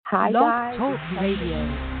Hi, Blog guys. Talk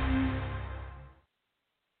Radio.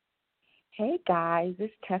 Hey, guys.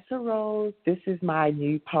 It's Tessa Rose. This is my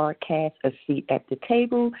new podcast, A Seat at the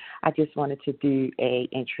Table. I just wanted to do a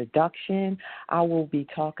introduction. I will be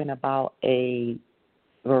talking about a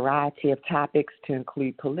variety of topics to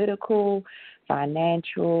include political,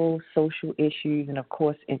 financial, social issues, and, of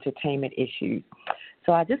course, entertainment issues.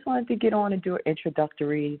 So I just wanted to get on and do an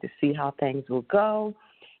introductory to see how things will go,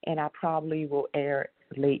 and I probably will air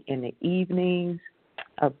late in the evenings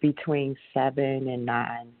of between 7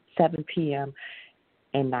 p.m.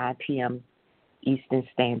 and 9 p.m. Eastern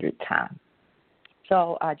Standard Time.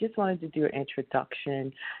 So I just wanted to do an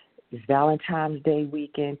introduction. It's Valentine's Day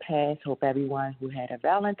weekend past. Hope everyone who had a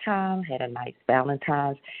Valentine had a nice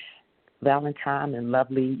Valentine and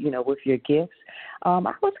lovely, with your gifts. I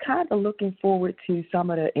was kind of looking forward to some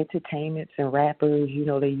of the entertainments and rappers.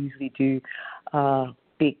 They usually do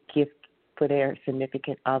big gifts for their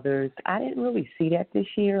significant others. I didn't really see that this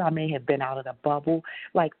year. I may have been out of the bubble.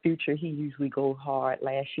 Like Future, he usually go hard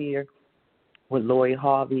last year with Lori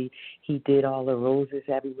Harvey. He did all the roses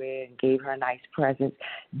everywhere and gave her nice presents.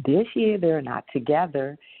 This year, they're not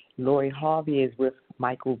together. Lori Harvey is with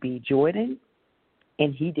Michael B. Jordan,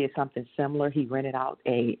 and he did something similar. He rented out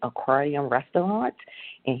a aquarium restaurant,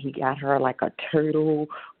 and he got her like a turtle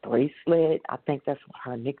bracelet. I think that's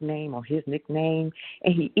her nickname or his nickname.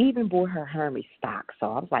 And he even bought her Hermes stock. So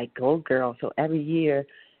I was like, go girl. So every year,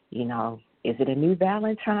 is it a new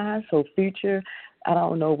Valentine? So Future, I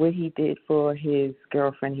don't know what he did for his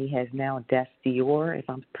girlfriend he has now, Des Dior, if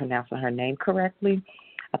I'm pronouncing her name correctly.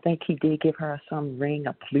 I think he did give her some ring,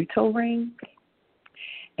 a Pluto ring.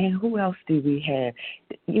 And who else do we have?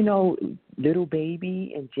 Little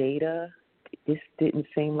Baby and Jada. This didn't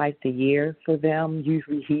seem like the year for them.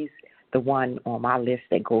 Usually he's the one on my list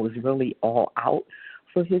that goes really all out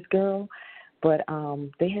for his girl. But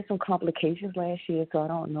they had some complications last year, so I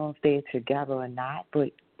don't know if they're together or not.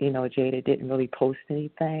 But, Jada didn't really post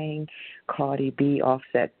anything. Cardi B,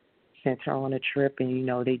 Offset sent her on a trip, and,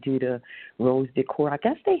 they do the rose decor. I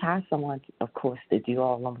guess they hire someone, of course, to do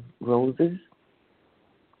all them roses.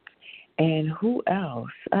 And who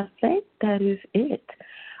else? I think that is it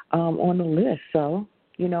on the list. So,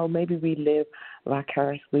 maybe we live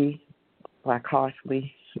vicariously, I'm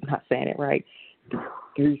not saying it right,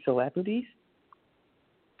 through celebrities.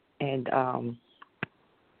 And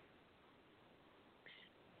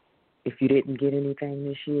if you didn't get anything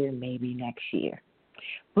this year, maybe next year.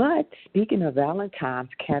 But speaking of Valentine's,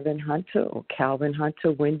 Calvin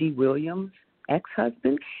Hunter, Wendy Williams'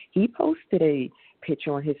 ex-husband, he posted a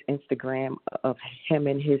picture on his Instagram of him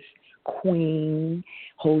and his queen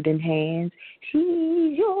holding hands.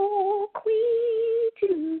 She's your queen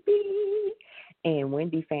to be. And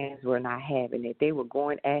Wendy fans were not having it. They were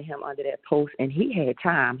going at him under that post, and he had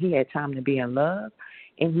time. He had time to be in love,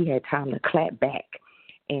 and he had time to clap back.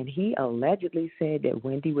 And he allegedly said that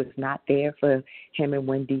Wendy was not there for him and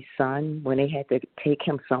Wendy's son when they had to take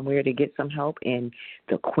him somewhere to get some help, and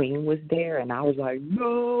the queen was there. And I was like,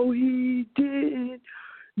 no, he didn't.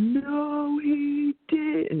 No, he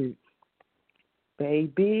didn't.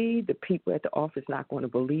 Baby, the people at the office not going to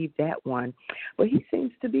believe that one. But he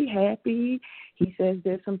seems to be happy. He says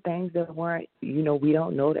there's some things that weren't, we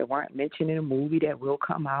don't know, that weren't mentioned in a movie that will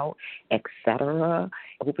come out, etc.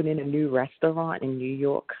 Opening a new restaurant in New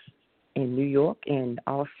York, and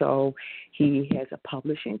also he has a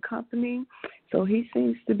publishing company. So he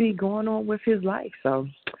seems to be going on with his life. So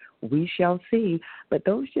we shall see. But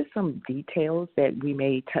those are just some details that we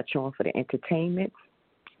may touch on for the entertainment.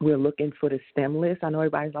 We're looking for the stimulus. I know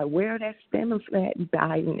everybody's like, where are that stimulus at,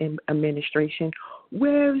 Biden administration?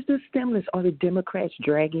 Where is the stimulus? Are the Democrats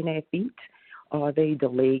dragging their feet? Are they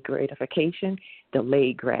delayed gratification,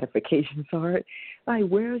 sorry. Like,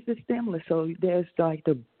 where is the stimulus? So there's like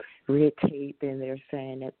the red tape, and they're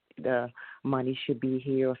saying that the money should be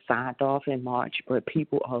here or signed off in March, but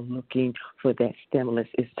people are looking for that stimulus.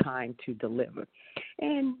 It's time to deliver.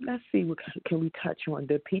 And let's see, can we touch on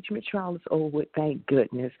the impeachment trial is over, thank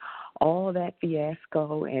goodness. All that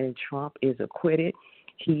fiasco, and Trump is acquitted.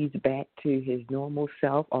 He's back to his normal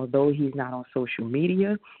self, although he's not on social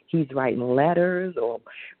media. He's writing letters or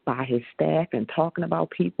by his staff and talking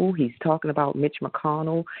about people. He's talking about Mitch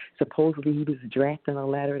McConnell. Supposedly he was drafting a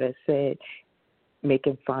letter that said,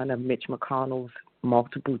 making fun of Mitch McConnell's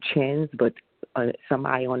multiple chins, but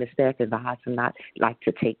somebody on the staff advised him not like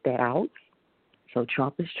to take that out. So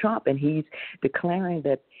Trump is Trump, and he's declaring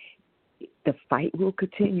that the fight will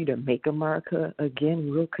continue to make America again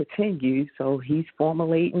will continue. So he's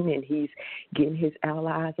formulating and he's getting his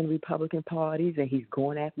allies in Republican parties, and he's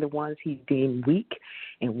going after the ones he deemed weak.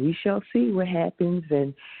 And we shall see what happens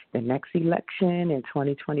in the next election in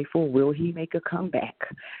 2024. Will he make a comeback?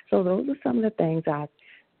 So those are some of the things I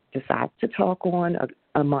decided to talk on,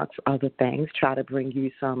 amongst other things. Try to bring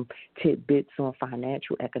you some tidbits on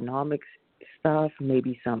financial economics stuff,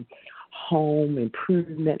 maybe some home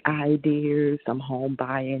improvement ideas, some home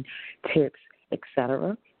buying tips,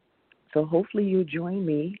 etc. So hopefully you'll join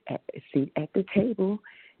me at a seat at the table.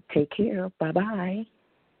 Take care. Bye-bye.